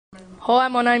Hi,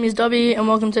 my name is Dobby and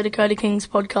welcome to the Dakota Kings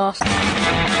podcast.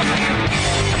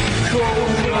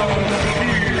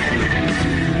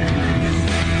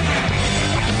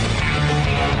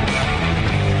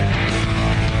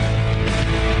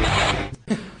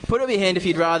 Put up your hand if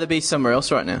you'd rather be somewhere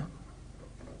else right now.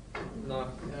 No.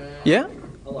 Yeah?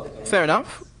 I love that. Fair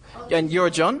enough. And you're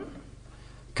John?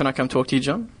 Can I come talk to you,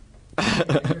 John?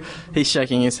 He's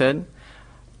shaking his head.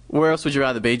 Where else would you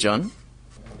rather be, John?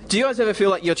 Do you guys ever feel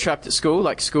like you're trapped at school?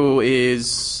 Like school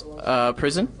is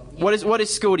prison? What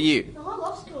is school to you? I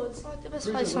love school. It's like the best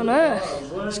place on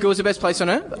earth. School's the best place on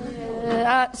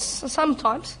earth?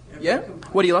 Sometimes. Yeah?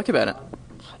 What do you like about it?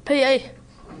 PE.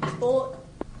 Sport.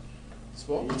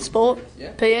 Sport.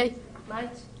 Yeah. PE.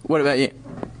 Mates. What about you?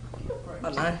 I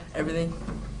don't know, everything.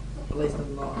 At least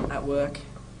I'm not at work.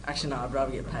 Actually, no, I'd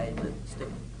rather get paid, but still.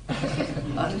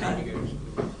 I don't know.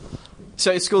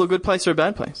 So is school a good place or a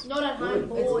bad place? Not at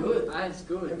home. It's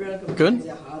good.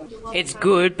 Good? It's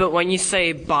good, but when you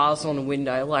see bars on a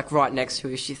window, like right next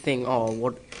to us, you think,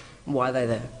 oh, why are they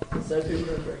there?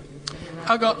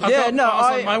 I've got Yeah, no,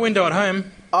 bars on my window at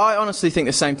home. I honestly think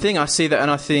the same thing. I see that and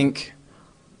I think,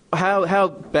 how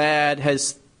bad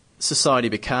has society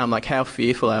become? Like, how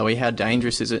fearful are we? How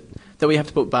dangerous is it that we have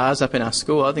to put bars up in our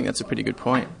school? I think that's a pretty good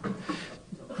point.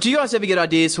 Do you guys ever get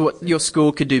ideas for what your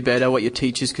school could do better, what your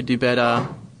teachers could do better?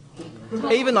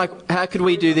 Even like, how could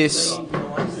we do this?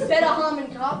 Better Harmon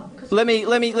Cup. Let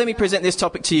me present this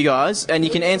topic to you guys, and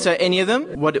you can answer any of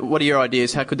them. What are your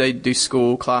ideas? How could they do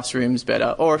school, classrooms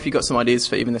better? Or if you've got some ideas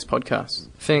for even this podcast.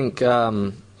 I think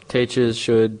teachers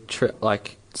should,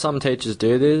 some teachers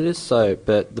do this,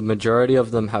 but the majority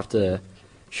of them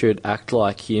should act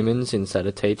like humans instead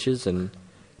of teachers and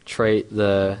treat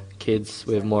the kids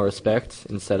with more respect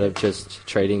instead of just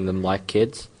treating them like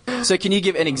kids. So can you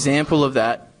give an example of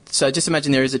that? So just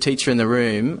imagine there is a teacher in the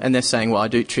room and they're saying, well, I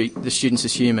do treat the students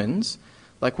as humans.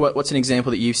 Like what's an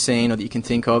example that you've seen or that you can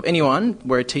think of? Anyone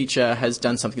where a teacher has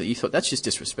done something that you thought, that's just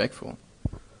disrespectful?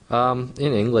 In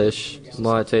English,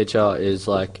 my teacher is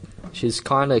she's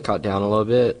kind of cut down a little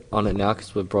bit on it now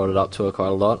because we've brought it up to her quite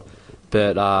a lot.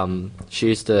 But she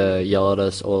used to yell at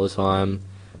us all the time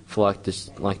for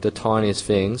the tiniest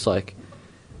things, and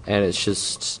it's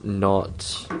just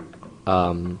not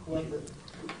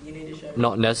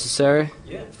necessary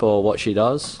for what she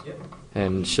does,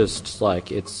 and it's just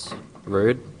it's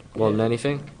rude more than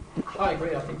anything. I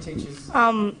agree. I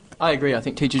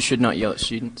think teachers should not yell at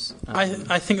students.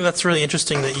 I think that's really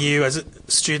interesting that you, as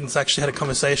students, actually had a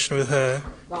conversation with her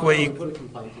where you...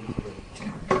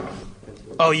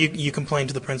 Oh, you complained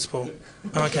to the principal.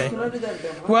 Okay.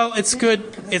 Well, it's good.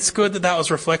 It's good that was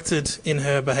reflected in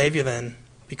her behaviour then,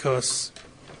 because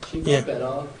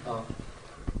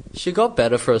She got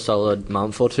better for a solid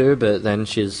month or two, but then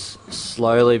she's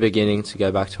slowly beginning to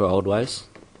go back to her old ways.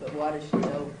 But why does she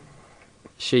yell?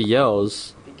 She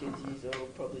yells. Because you all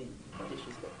probably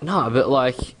disrespect. No, but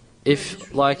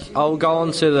if I'll go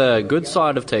on to the good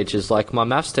side of teachers, like my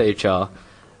maths teacher.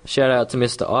 Shout out to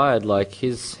Mr. Ide,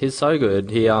 he's so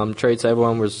good. He treats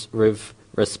everyone with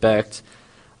respect.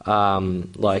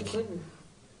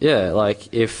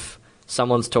 If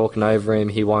someone's talking over him,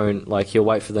 he won't he'll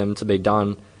wait for them to be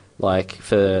done,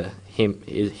 for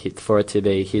it to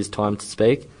be his time to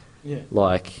speak.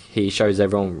 Yeah. He shows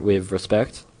everyone with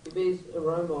respect. He's a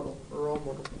role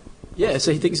model. Yeah,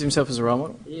 so he thinks of himself as a role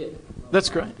model. Yeah. That's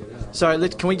great. Sorry,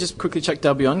 can we just quickly check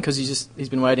W on because he's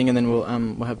been waiting, and then we'll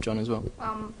have John as well.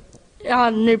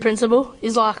 Our new principal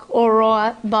is all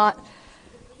right, but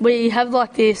we have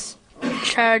this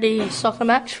charity soccer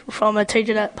match from a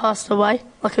teacher that passed away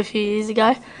a few years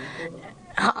ago,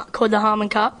 called the Harmon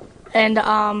Cup, and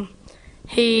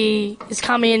he has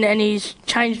come in and he's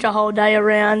changed the whole day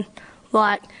around,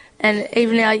 and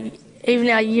even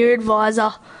our year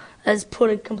advisor has put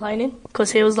a complaint in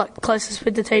because he was closest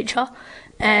with the teacher,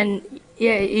 and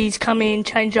he's come in,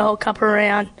 changed the whole cup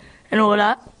around and all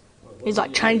that. He's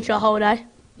changed the whole day.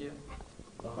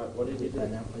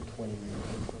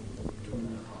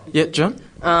 Yeah, John?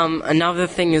 Another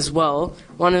thing as well,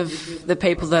 one of the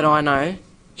people that I know,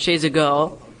 she's a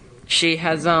girl, she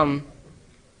has an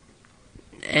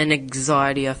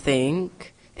anxiety, I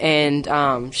think, and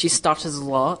she stutters a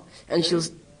lot, and she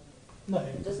was... No,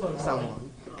 just someone.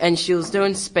 And she was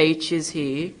doing speeches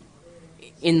here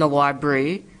in the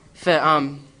library for,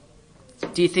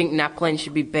 do you think NAPLAN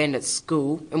should be banned at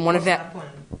school? And one of that...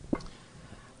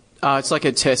 It's like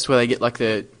a test where they get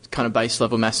the kind of base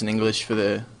level maths and English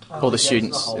for all the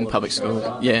students in public schools.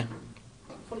 Yeah.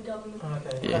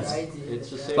 Yeah.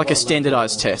 Like a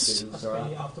standardised test.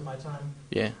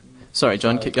 Yeah. Sorry,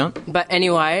 John, keep going. But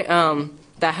anyway,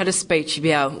 they had a speech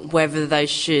about whether they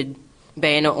should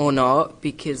ban it or not,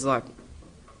 because like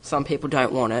some people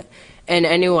don't want it. And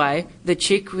anyway, the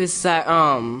chick was that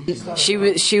she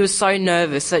was so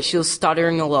nervous that she was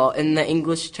stuttering a lot, and the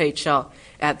English teacher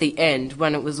at the end,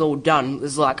 when it was all done,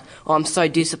 was like, oh, I'm so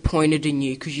disappointed in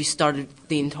you because you stuttered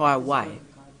the entire way.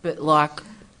 But like,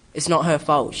 it's not her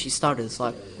fault. She stuttered. It's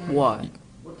like, why?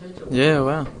 Yeah,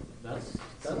 wow. That's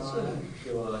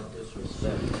pure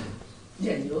disrespect.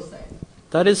 Yeah, you're saying.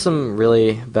 That is some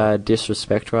really bad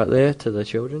disrespect right there to the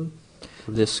children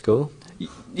of this school.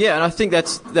 Yeah, and I think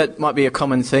that might be a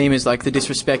common theme, is like the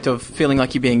disrespect of feeling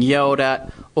like you're being yelled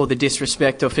at, or the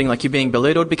disrespect of feeling like you're being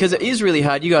belittled, because it is really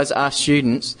hard. You guys are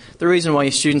students. The reason why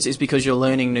you're students is because you're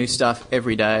learning new stuff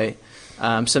every day.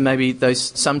 So maybe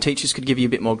some teachers could give you a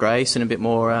bit more grace and a bit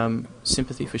more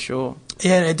sympathy for sure.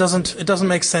 Yeah, and it doesn't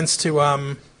make sense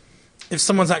to if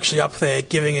someone's actually up there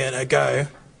giving it a go,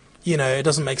 you know, it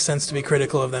doesn't make sense to be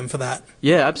critical of them for that.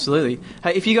 Yeah, absolutely.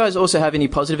 Hey, if you guys also have any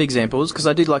positive examples, because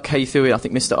I did like how you threw it, I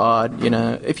think Mr. Odd, you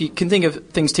know, if you can think of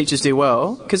things teachers do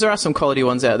well, because there are some quality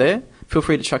ones out there, feel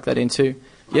free to chuck that in too.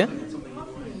 Yeah?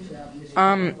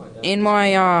 In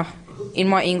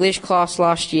my English class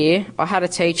last year, I had a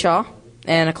teacher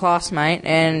and a classmate,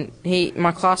 and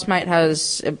my classmate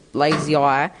has a lazy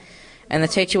eye, and the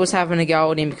teacher was having a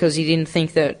go at him because he didn't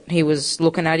think that he was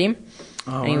looking at him,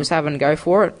 and he was having a go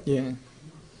for it. Yeah.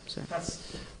 So.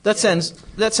 That sounds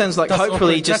like That's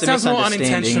hopefully awkward. just that a sounds more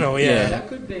misunderstanding. unintentional, yeah. That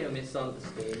could be a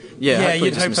misunderstanding. Yeah,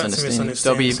 You'd hope it's a that's a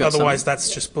misunderstanding. misunderstanding. Otherwise,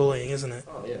 that's just bullying, isn't it?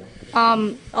 Oh, yeah.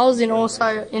 I was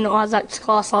also in Isaac's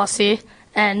class last year,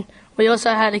 and we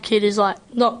also had a kid who's like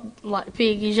not like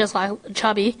big, he's just like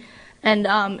chubby,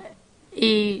 and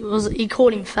he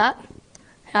called him fat,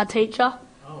 our teacher.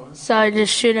 So the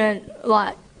student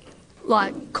like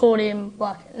called him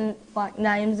like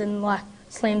names and like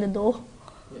slammed the door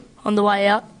on the way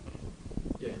out.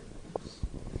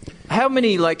 How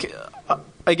many,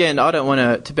 again, I don't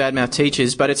want to badmouth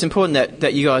teachers, but it's important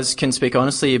that you guys can speak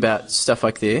honestly about stuff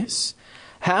like this.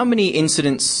 How many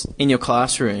incidents in your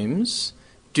classrooms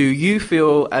do you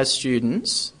feel as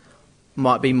students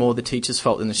might be more the teacher's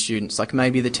fault than the students? Like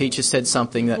maybe the teacher said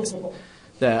something that,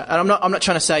 and I'm not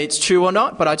trying to say it's true or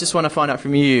not, but I just want to find out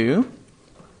from you.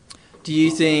 Do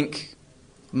you think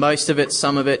most of it,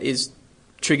 some of it is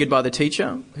triggered by the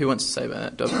teacher? Who wants to say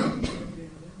about that, Doug?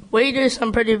 We do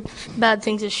some pretty bad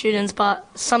things as students, but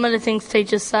some of the things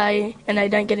teachers say and they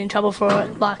don't get in trouble for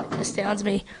it, like, astounds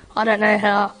me. I don't know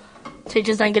how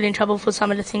teachers don't get in trouble for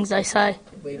some of the things they say.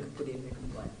 We could put in a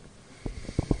complaint.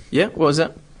 Yeah, what was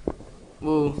that?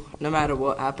 Well, no matter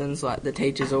what happens, like, the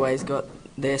teacher's always got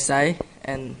their say,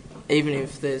 and even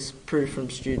if there's proof from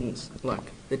students, like,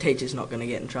 the teacher's not going to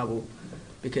get in trouble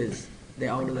because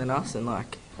they're older than us and,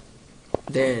 like,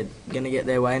 they're going to get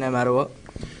their way no matter what.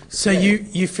 So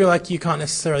you feel like you can't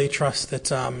necessarily trust that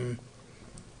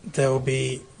there will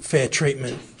be fair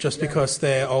treatment just because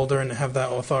they're older and have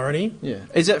that authority? Yeah.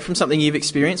 Is that from something you've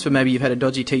experienced where maybe you've had a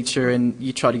dodgy teacher and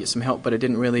you tried to get some help but it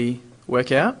didn't really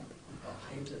work out?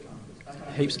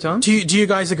 Heaps of times? Do you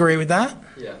guys agree with that?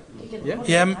 Yeah.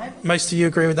 Yeah, most of you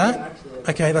agree with that?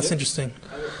 Okay, that's interesting.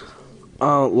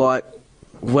 Like,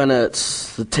 when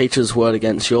it's the teacher's word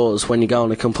against yours, when you go on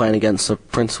to complain against the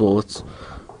principal,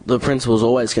 the principal's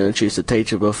always going to choose the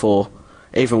teacher before,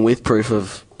 even with proof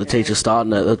of the teacher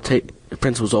starting it, the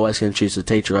principal's always going to choose the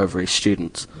teacher over his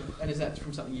students. And is that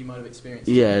from something you might have experienced?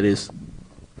 Yeah, it is.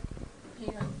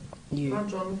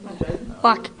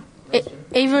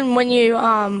 Even when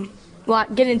you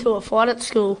get into a fight at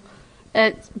school,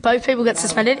 both people get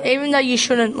suspended. Even though you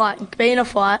shouldn't be in a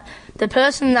fight, the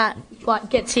person that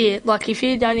gets hit, if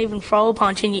you don't even throw a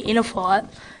punch and you're in a fight,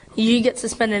 you get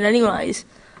suspended anyways.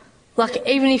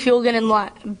 Even if you're getting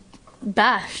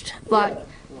bashed,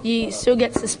 you still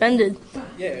get suspended.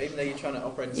 Yeah, even though you're trying to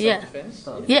operate in self-defense.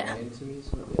 Yeah.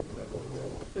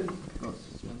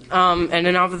 And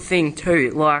another thing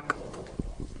too,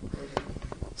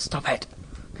 stop it.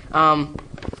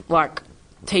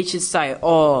 Teachers say,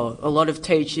 oh, a lot of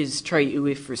teachers treat you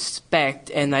with respect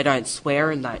and they don't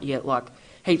swear and that, yet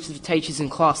heaps of teachers in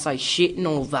class say shit and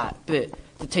all that, but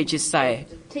the teachers say,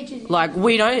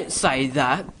 we don't say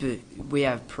that, but we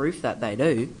have proof that they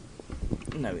do.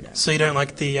 No, we don't. So you don't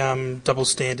like the double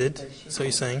standard, is what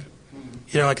you're saying?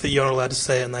 You don't like that you're not allowed to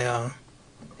say it and they are?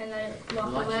 And they're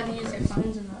not allowed to use their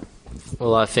phones and that.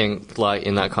 Well, I think,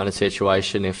 in that kind of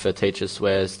situation, if a teacher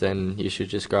swears, then you should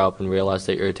just grow up and realise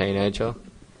that you're a teenager.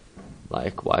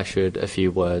 Why should a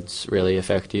few words really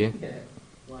affect you?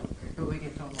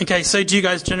 Okay, so do you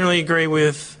guys generally agree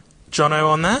with Jono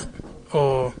on that?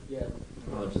 Or Yeah.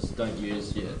 Well, just don't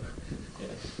use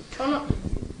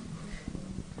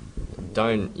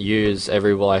don't use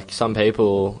some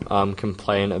people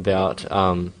complain about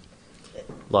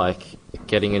like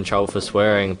getting in trouble for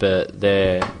swearing, but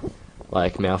they're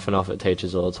like mouthing off at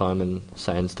teachers all the time and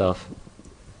saying stuff.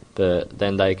 But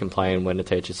then they complain when the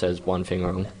teacher says one thing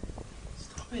wrong.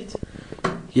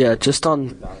 Yeah, just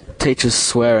on teachers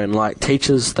swearing, like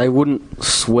teachers, they wouldn't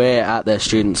swear at their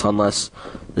students unless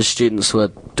the students were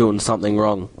doing something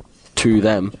wrong to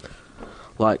them.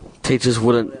 Like, teachers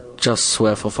wouldn't just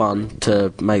swear for fun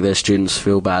to make their students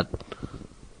feel bad.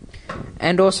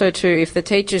 And also too, if the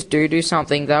teachers do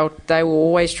something, they will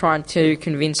always try to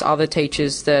convince other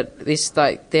teachers that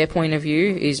their point of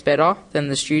view is better than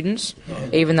the students,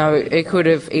 even though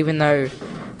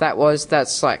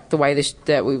that's like the way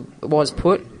was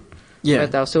put. Yeah.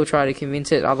 But they'll still try to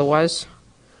convince it otherwise.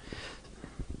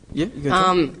 Yeah. You go,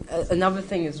 John. Another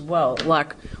thing as well,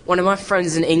 like one of my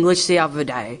friends in English the other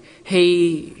day,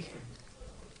 he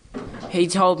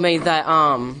told me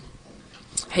that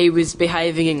he was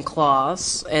behaving in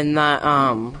class and that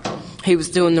he was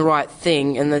doing the right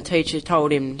thing, and the teacher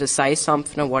told him to say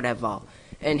something or whatever,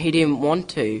 and he didn't want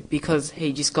to because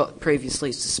he just got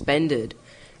previously suspended.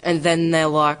 And then they're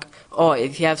like, oh,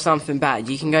 if you have something bad,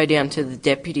 you can go down to the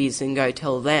deputies and go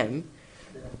tell them.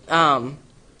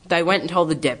 They went and told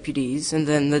the deputies, and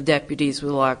then the deputies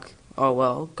were like, oh,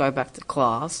 well, go back to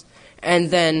class.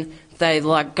 And then they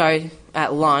like go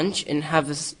at lunch and have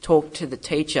us talk to the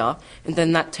teacher, and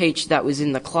then that teacher that was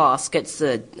in the class gets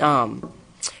the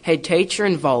head teacher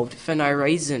involved for no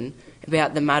reason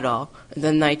about the matter, and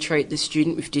then they treat the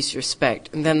student with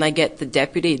disrespect, and then they get the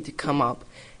deputy to come up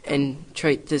and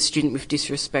treat the student with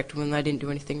disrespect when they didn't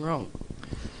do anything wrong.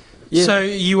 Yeah. So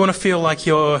you want to feel like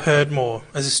you're heard more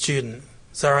as a student.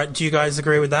 Is that right? Do you guys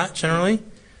agree with that generally?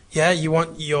 Yeah, you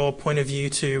want your point of view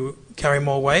to carry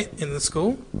more weight in the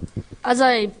school? As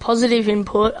a positive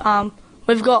input,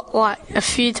 we've got like a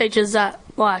few teachers that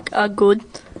like are good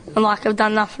and like have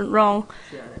done nothing wrong,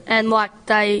 and like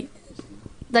they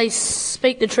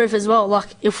speak the truth as well. Like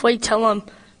if we tell them,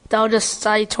 they'll just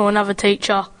say to another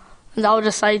teacher, and they'll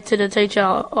just say to the teacher,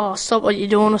 "Oh, stop what you're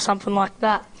doing," or something like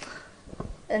that.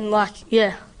 And like,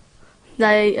 yeah,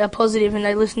 they are positive and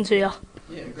they listen to you.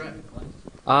 Yeah, great.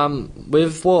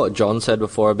 With what John said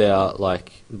before about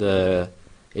like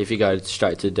if you go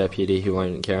straight to the deputy, he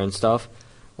won't care and stuff.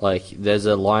 Like, there's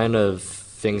a line of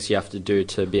things you have to do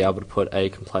to be able to put a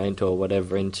complaint or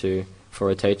whatever into for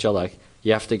a teacher. Like,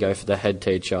 you have to go for the head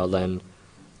teacher, then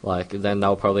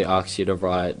they'll probably ask you to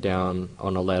write down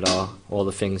on a letter all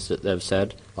the things that they've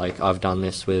said. Like, I've done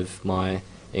this with my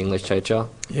English teacher.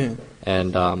 Yeah.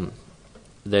 And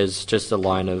there's just a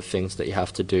line of things that you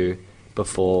have to do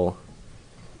before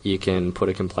you can put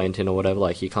a complaint in or whatever.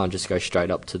 Like, you can't just go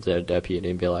straight up to the deputy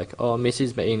and be like, oh,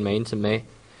 Missy's being mean to me.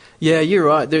 Yeah, you're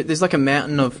right. There's like a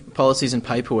mountain of policies and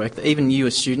paperwork that even you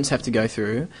as students have to go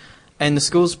through. And the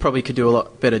schools probably could do a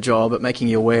lot better job at making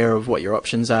you aware of what your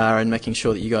options are and making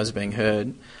sure that you guys are being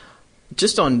heard.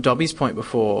 Just on Dobby's point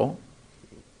before,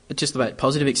 just about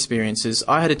positive experiences,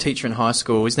 I had a teacher in high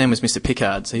school. His name was Mr.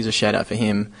 Pickard, so here's a shout out for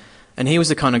him. And he was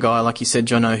the kind of guy, like you said,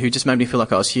 Jono, who just made me feel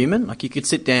like I was human. Like, you could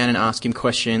sit down and ask him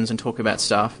questions and talk about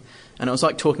stuff. And it was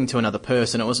like talking to another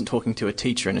person. It wasn't talking to a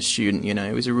teacher and a student, you know.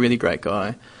 He was a really great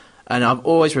guy. And I've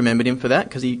always remembered him for that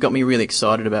because he got me really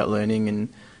excited about learning and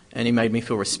he made me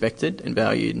feel respected and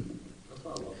valued.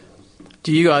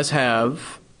 Do you guys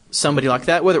have somebody like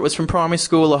that, whether it was from primary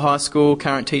school or high school,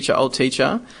 current teacher, old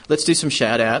teacher? Let's do some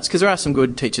shout-outs because there are some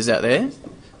good teachers out there.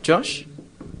 Josh?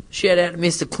 Shout out to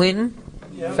Mr. Clinton.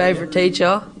 Favourite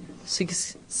teacher,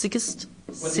 sickest.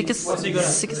 What's he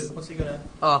good at?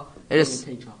 Oh, it is.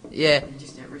 Yeah.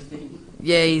 Just everything.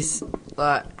 Yeah, he's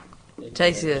like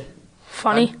takes you.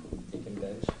 Funny.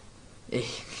 Yeah,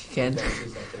 he can.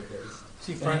 Is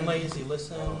he friendly? Is he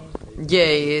listening? Yeah,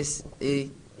 he is.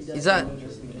 He's that.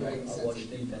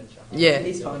 Yeah.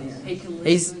 He's funny.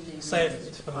 He's Say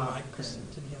it for the mic, Chris.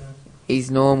 Didn't hear that. he's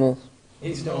normal.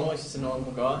 He's normal. He's just a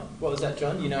normal guy. What was that,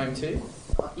 John? You know him too?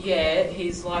 Yeah,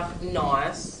 he's like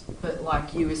nice, but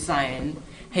like you were saying,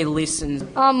 he listens.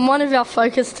 One of our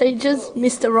focus teachers,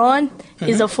 Mr. Ryan,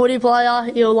 is a footy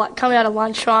player. He'll like come out at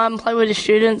lunchtime, play with the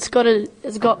students.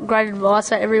 Has got great advice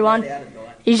for everyone.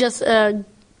 He's just a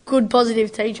good,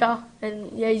 positive teacher,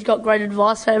 and yeah, he's got great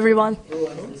advice for everyone.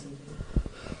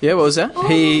 Yeah, what was that?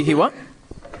 He what?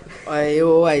 I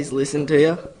always listen to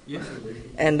you.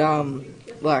 And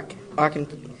like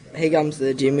he comes to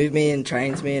the gym with me and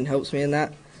trains me and helps me in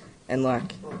that, and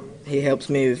like he helps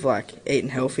me with like eating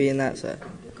healthy and that. So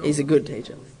he's a good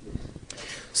teacher.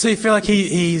 So you feel like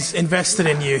he's invested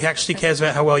in you. He actually cares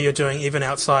about how well you're doing, even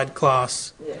outside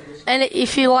class. And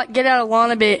if you like get out of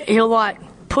line a bit, he'll like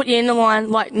put you in the line,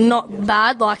 like, not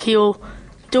bad, like, he'll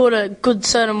do it a good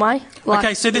certain way. Like,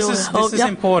 Okay, so this is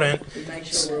important. Make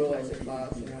sure we're always at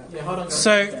class.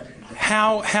 So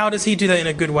how does he do that in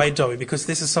a good way, Dobby? Because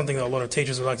this is something that a lot of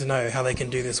teachers would like to know, how they can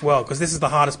do this well. Because this is the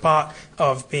hardest part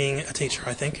of being a teacher,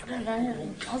 I think. I don't know how he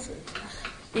does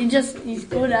it. He's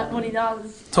good at what he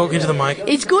does. Talk into the mic.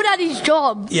 He's good at his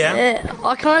job. Yeah.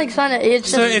 I can't explain it. It's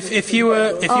So just, if you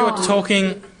were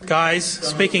talking, guys,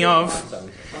 speaking of,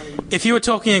 if you were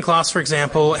talking in class, for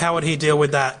example, how would he deal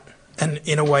with that, and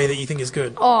in a way that you think is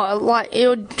good? like, he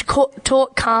would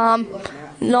talk calm,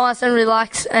 nice and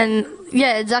relaxed, and,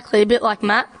 yeah, exactly, a bit like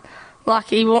Matt. Like,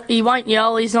 he won't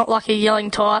yell. He's not like a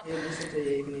yelling type.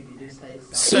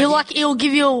 So He'll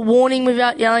give you a warning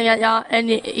without yelling at you, and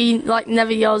he like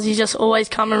never yells. He's just always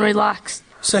calm and relaxed.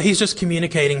 So he's just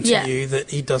communicating to Yeah. you that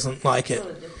he doesn't like it.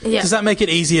 Yeah. Does that make it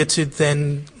easier to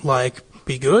then, like,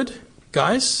 be good,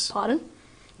 guys? Pardon?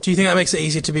 Do you think that makes it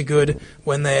easier to be good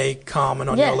when they calm and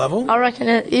on Yeah, your level? I reckon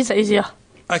it is easier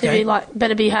to Okay. be like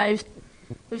better behaved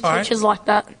with All right. teachers like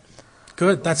that.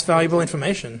 Good. That's valuable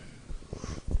information.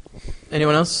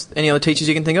 Anyone else? Any other teachers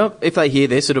you can think of? If they hear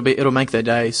this, it'll make their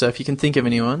day. So if you can think of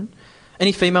anyone.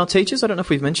 Any female teachers? I don't know if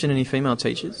we've mentioned any female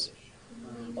teachers.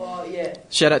 Oh, yeah.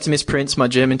 Shout out to Miss Prince, my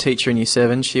German teacher in Year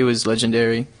 7. She was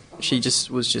legendary. She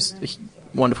was just a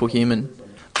wonderful human.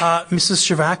 Mrs.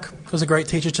 Shavak was a great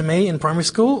teacher to me in primary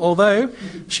school, although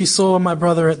she saw my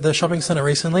brother at the shopping centre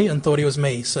recently and thought he was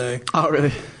me. So Oh,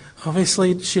 really?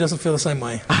 obviously she doesn't feel the same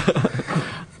way.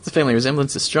 The family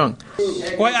resemblance is strong.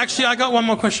 Wait, actually, I got one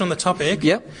more question on the topic.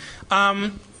 Yep.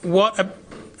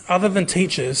 Other than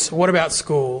teachers, what about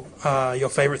school? Your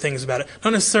favourite things about it?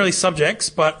 Not necessarily subjects,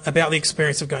 but about the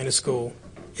experience of going to school.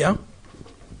 Yeah?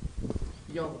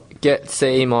 Get to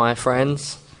see my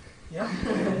friends.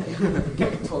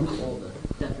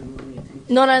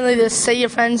 Not only to see your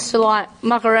friends, to like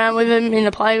muck around with them in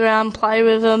the playground, play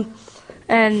with them,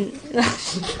 and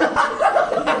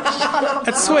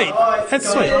That's sweet. That's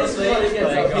sweet.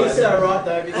 He's so right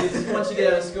though, because once you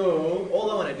get out of school,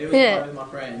 all I want to do is Yeah. play with my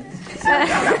friends.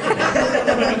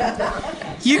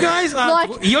 You guys are... Like-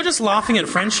 you're just laughing at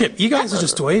friendship. You guys are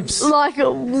just dweebs. like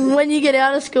when you get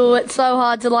out of school, it's so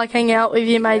hard to like hang out with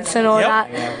your mates and all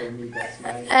Yep. that.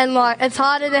 And like it's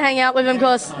harder to hang out with them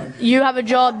because you have a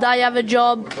job, they have a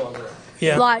job,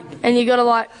 Yeah. like, and you gotta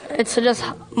like it's just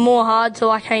more hard to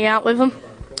like hang out with them.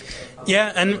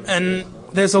 Yeah, and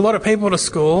there's a lot of people to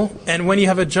school, and when you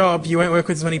have a job, you won't work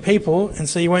with as many people, and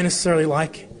so you won't necessarily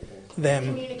like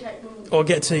them or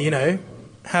get to,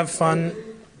 have fun,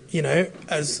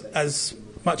 as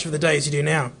much of the day as you do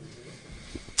now.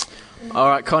 All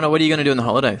right, Connor, what are you going to do in the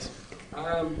holidays?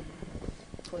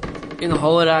 In the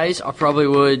holidays, I probably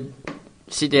would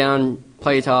sit down,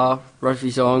 play guitar, write a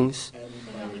few songs.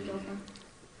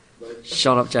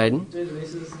 Shut up, Jaden.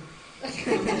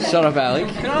 Shut up, Alec.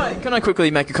 Can I quickly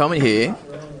make a comment here?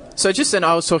 So just then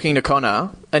I was talking to Connor,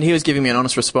 and he was giving me an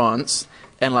honest response,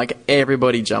 and like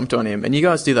everybody jumped on him. And you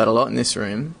guys do that a lot in this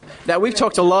room. Now we've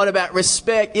talked a lot about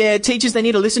respect. Yeah, teachers, they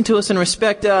need to listen to us and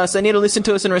respect us. They need to listen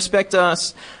to us and respect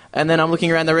us. And then I'm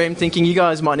looking around the room thinking you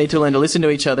guys might need to learn to listen to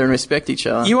each other and respect each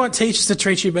other. You want teachers to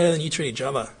treat you better than you treat each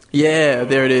other. Yeah,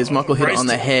 there it is. Michael hit it on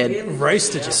the head.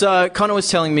 Roasted you. So Connor was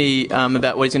telling me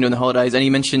about what he's going to do in the holidays, and he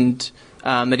mentioned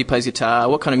that he plays guitar.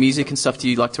 What kind of music and stuff do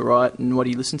you like to write, and what do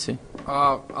you listen to?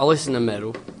 I listen to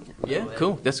metal. Yeah,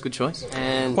 cool. That's a good choice.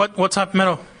 And What type of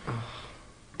metal?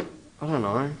 I don't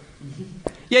know.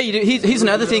 Yeah, you do. Here's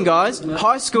another thing, guys.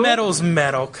 High school. Metal's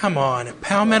metal. Come on.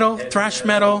 Power metal, thrash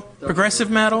metal, progressive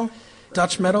metal,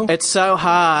 Dutch metal. It's so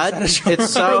hard. Is that a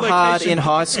It's so hard location? in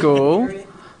high school.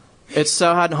 It's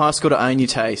so hard in high school to own your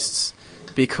tastes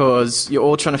because you're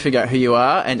all trying to figure out who you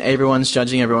are, and everyone's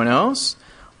judging everyone else.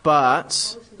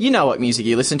 But you know what music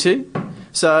you listen to.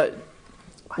 So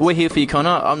we're here for you,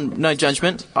 Connor. No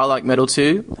judgment. I like metal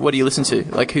too. What do you listen to?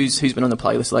 Like who's been on the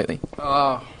playlist lately?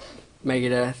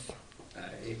 Megadeth.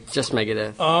 Just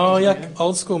Megadeth. Oh, yeah.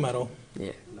 Old school metal.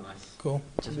 Yeah. Cool.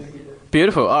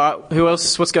 Beautiful. All right. Who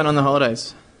else? What's going on in the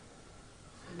holidays?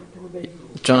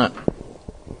 John.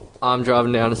 I'm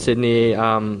driving down to Sydney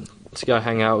to go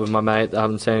hang out with my mate that I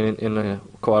haven't seen in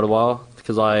quite a while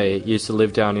because I used to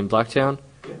live down in Blacktown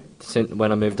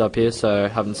when I moved up here, so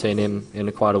haven't seen him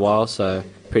in quite a while, so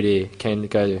pretty keen to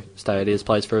go stay at his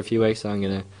place for a few weeks. So I'm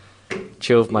going to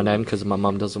chill with my nan because my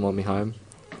mum doesn't want me home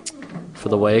for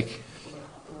the week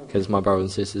because my brother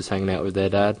and sister's hanging out with their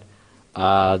dad.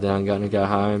 Then I'm going to go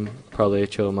home, probably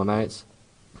chill with my mates.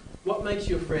 What makes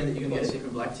you a friend that you can get to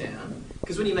from Blacktown?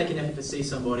 Because when you make an effort to see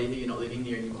somebody who you're not living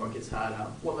near anymore, it gets harder.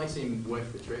 What makes him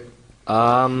worth the trip?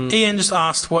 Ian just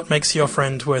asked what makes your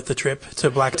friend worth the trip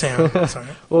to Blacktown. Sorry.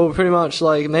 Well, pretty much,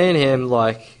 like, me and him,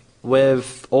 like,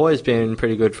 we've always been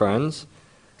pretty good friends.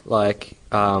 Like,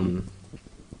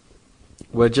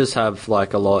 we just have,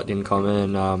 like, a lot in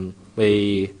common.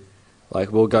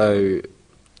 We'll go,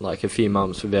 like, a few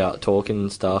months without talking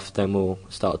and stuff, then we'll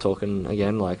start talking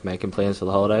again, like, making plans for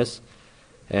the holidays.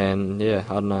 And, yeah,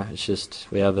 I don't know, it's just,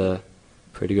 we have a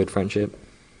pretty good friendship.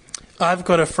 I've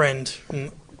got a friend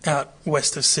out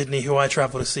west of Sydney who I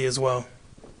travel to see as well.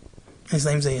 His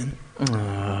name's Ian.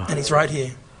 And he's right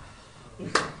here.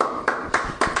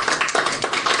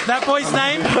 That boy's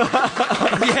name?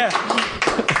 Yeah.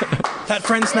 That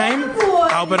friend's name?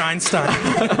 Albert Einstein.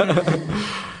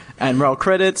 And roll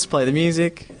credits, play the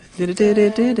music.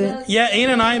 Yeah, Ian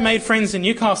and I made friends in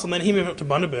Newcastle, and then he moved up to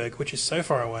Bundaberg, which is so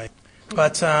far away.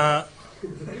 But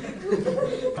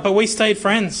we stayed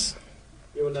friends.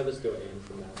 You will never steal Ian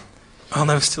from that. I'll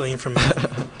never steal Ian from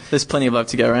Matt. There's plenty of love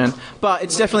to go around. But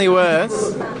it's definitely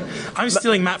worth... I'm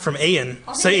stealing Matt from Ian,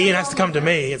 so Ian has to come to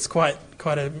me. It's quite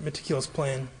a meticulous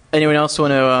plan. Anyone else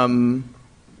want to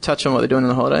touch on what they're doing on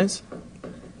the holidays?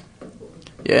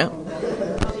 Yeah?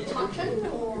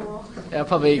 I'll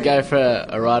probably go for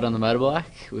a ride on the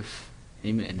motorbike with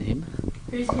him and him.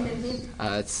 Who's him and him?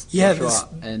 It's Yeah, Joshua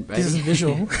and this is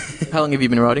visual. How long have you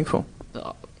been riding for?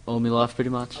 All my life,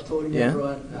 pretty much. Yeah?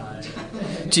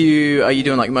 Are you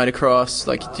doing like motocross?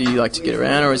 Like, do you like to get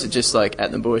around, or is it just like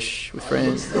at the bush with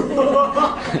friends?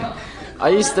 I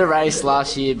used to race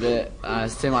last year, but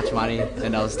it's too much money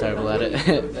and I was terrible at it.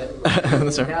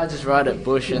 Now I just ride at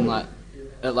bush and like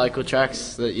at local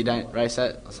tracks that you don't race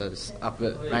at. So it's up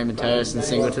at Raymond Terrace and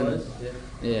Singleton.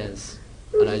 Yeah, just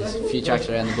a few tracks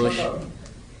around the bush.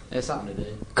 Yeah, something to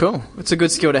do. Cool. It's a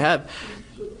good skill to have.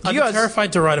 I'm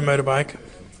terrified to ride a motorbike.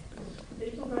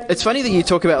 It's funny that you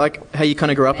talk about like how you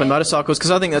kind of grew up on motorcycles,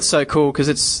 because I think that's so cool,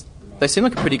 because they seem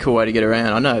like a pretty cool way to get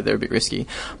around. I know they're a bit risky,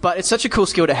 but it's such a cool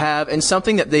skill to have, and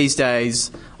something that these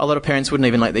days a lot of parents wouldn't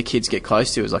even let their kids get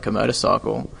close to, is like a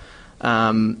motorcycle.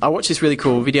 I watched this really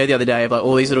cool video the other day of like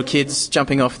all these little kids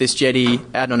jumping off this jetty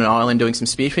out on an island doing some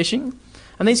spearfishing.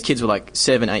 And these kids were like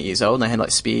 7, 8 years old, and they had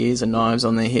like spears and knives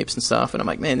on their hips and stuff. And I'm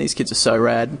like, man, these kids are so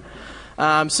rad.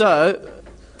 So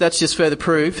that's just further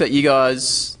proof that you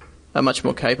guys are much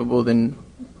more capable than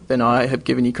I have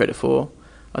given you credit for.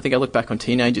 I think I look back on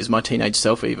teenagers, my teenage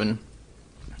self even,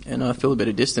 and I feel a bit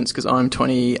of distance because I'm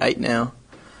 28 now.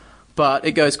 But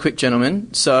it goes quick,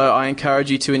 gentlemen. So I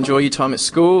encourage you to enjoy your time at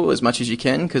school as much as you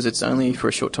can, because it's only for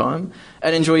a short time.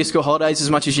 And enjoy your school holidays as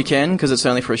much as you can, because it's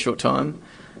only for a short time.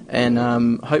 And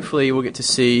hopefully we'll get to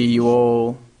see you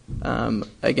all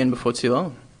again before too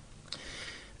long.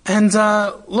 And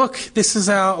look, this is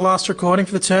our last recording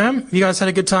for the term. Have you guys had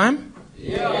a good time?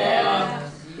 Yeah.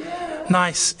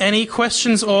 Nice. Any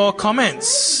questions or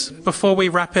comments before we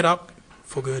wrap it up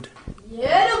for good?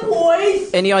 Yeah, the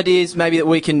boys. Any ideas maybe that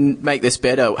we can make this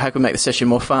better? How can we make the session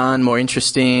more fun, more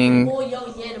interesting? More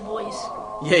yell, yeah, the boys.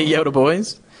 Yeah, yell to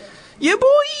boys. Yeah,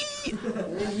 boy!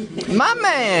 My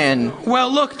man!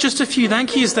 Well, look, just a few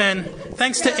thank yous then.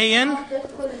 Thanks to Ian.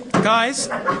 Guys.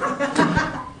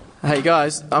 Hey,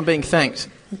 guys, I'm being thanked.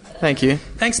 Thank you.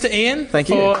 Thanks to Ian for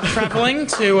travelling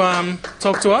to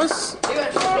talk to us.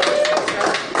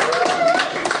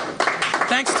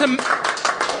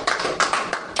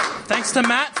 Thanks to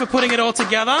Matt for putting it all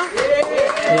together.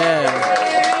 Yeah.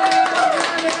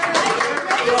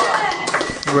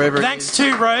 Thanks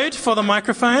to Rode for the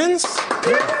microphones.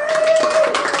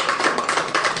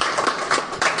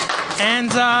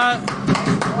 And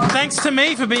thanks to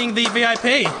me for being the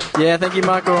VIP. Yeah, thank you,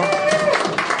 Michael.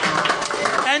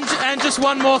 And just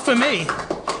one more for me.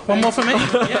 One more for me.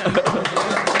 Yeah.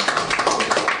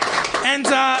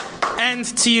 And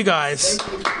to you guys.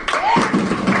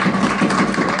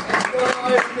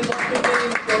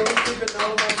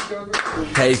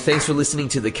 Hey, thanks for listening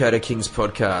to the Coda Kings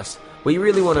podcast. We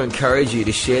really want to encourage you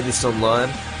to share this online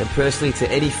and personally to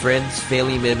any friends,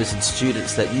 family members and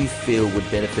students that you feel would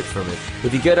benefit from it.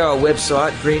 If you go to our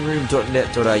website,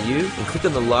 greenroom.net.au, and click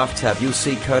on the Live tab, you'll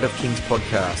see Code of Kings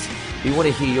podcast. We want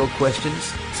to hear your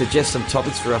questions, suggest some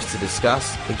topics for us to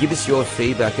discuss, and give us your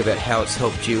feedback about how it's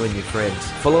helped you and your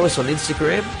friends. Follow us on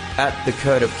Instagram at The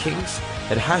Code of Kings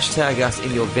and hashtag us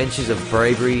in your ventures of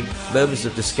bravery, moments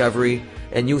of discovery,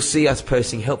 and you'll see us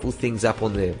posting helpful things up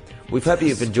on there. We hope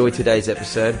you've enjoyed today's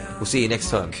episode. We'll see you next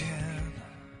time.